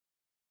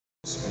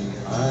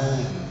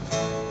Behind.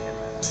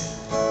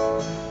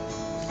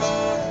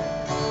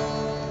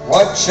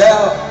 Watch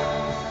out,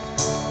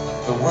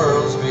 the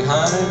world's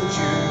behind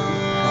you.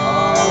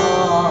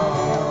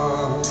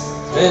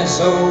 There's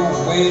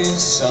always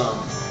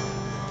someone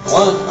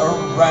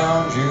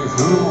around you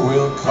who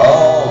will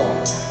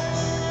call.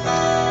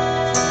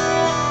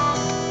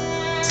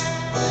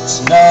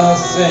 It's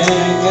nothing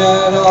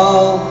at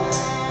all.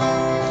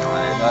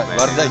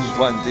 Guarda in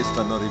quanti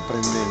stanno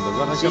riprendendo,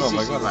 guarda che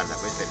roba, guarda. Guarda,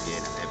 questa è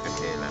piena, è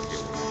perché la più.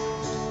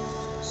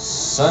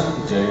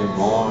 Sunday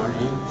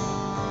morning,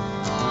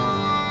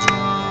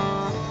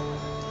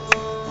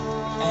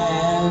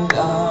 and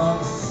I'm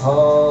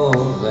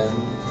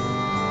falling.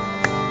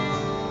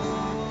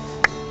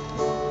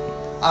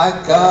 I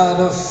got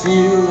a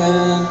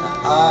feeling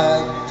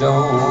I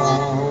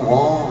don't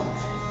want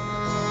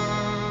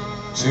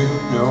to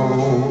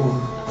know.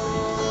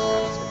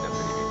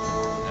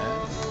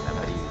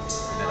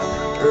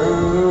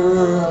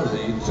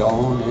 Early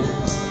dawning,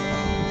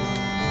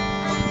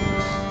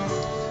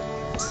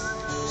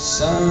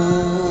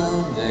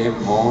 Sunday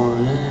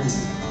morning.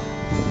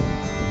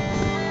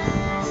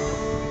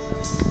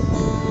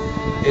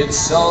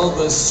 It's all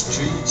the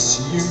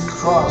streets you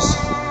crossed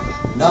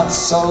not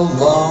so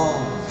long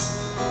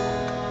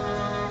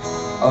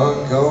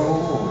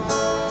ago.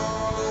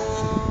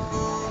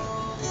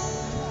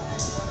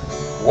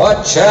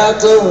 Watch out,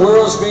 the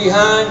world's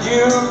behind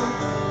you.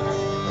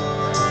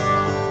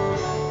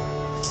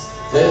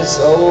 There's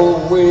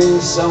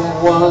always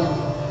someone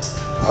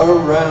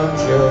around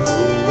you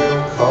who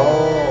will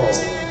call.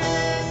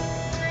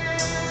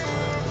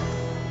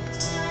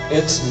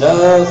 It's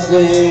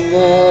nothing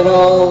at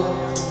all.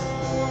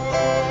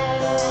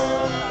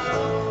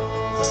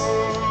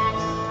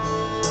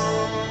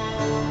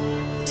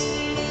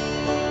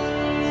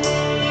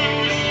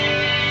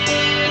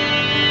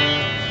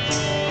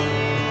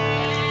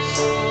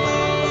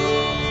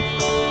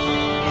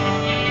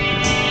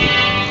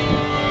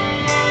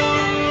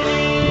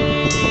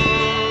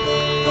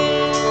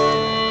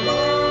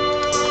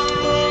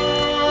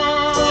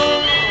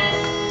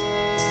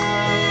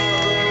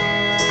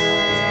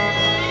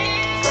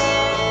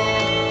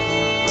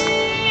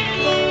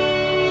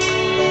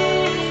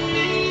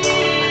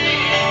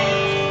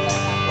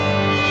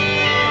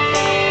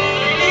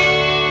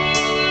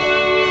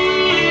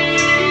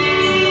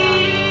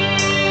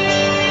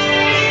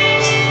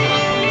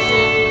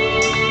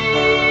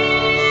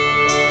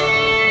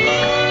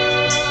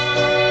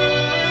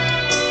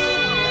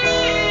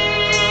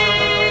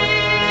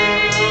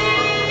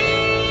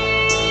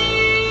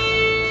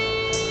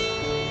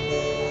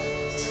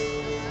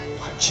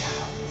 Watch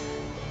out,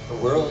 the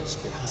world's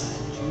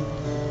behind you.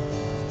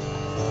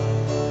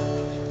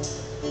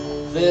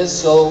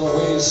 There's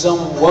always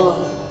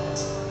someone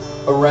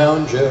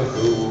around you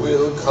who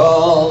will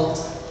call.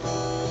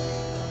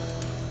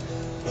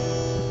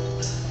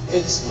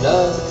 It's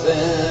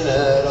nothing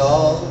at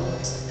all.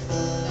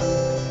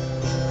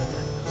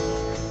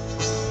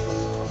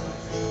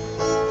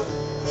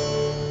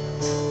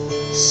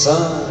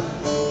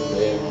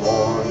 Sunday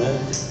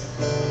morning,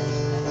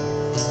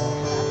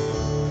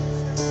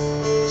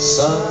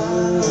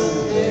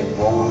 Sunday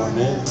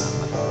morning,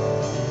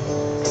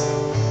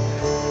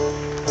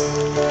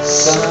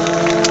 Sunday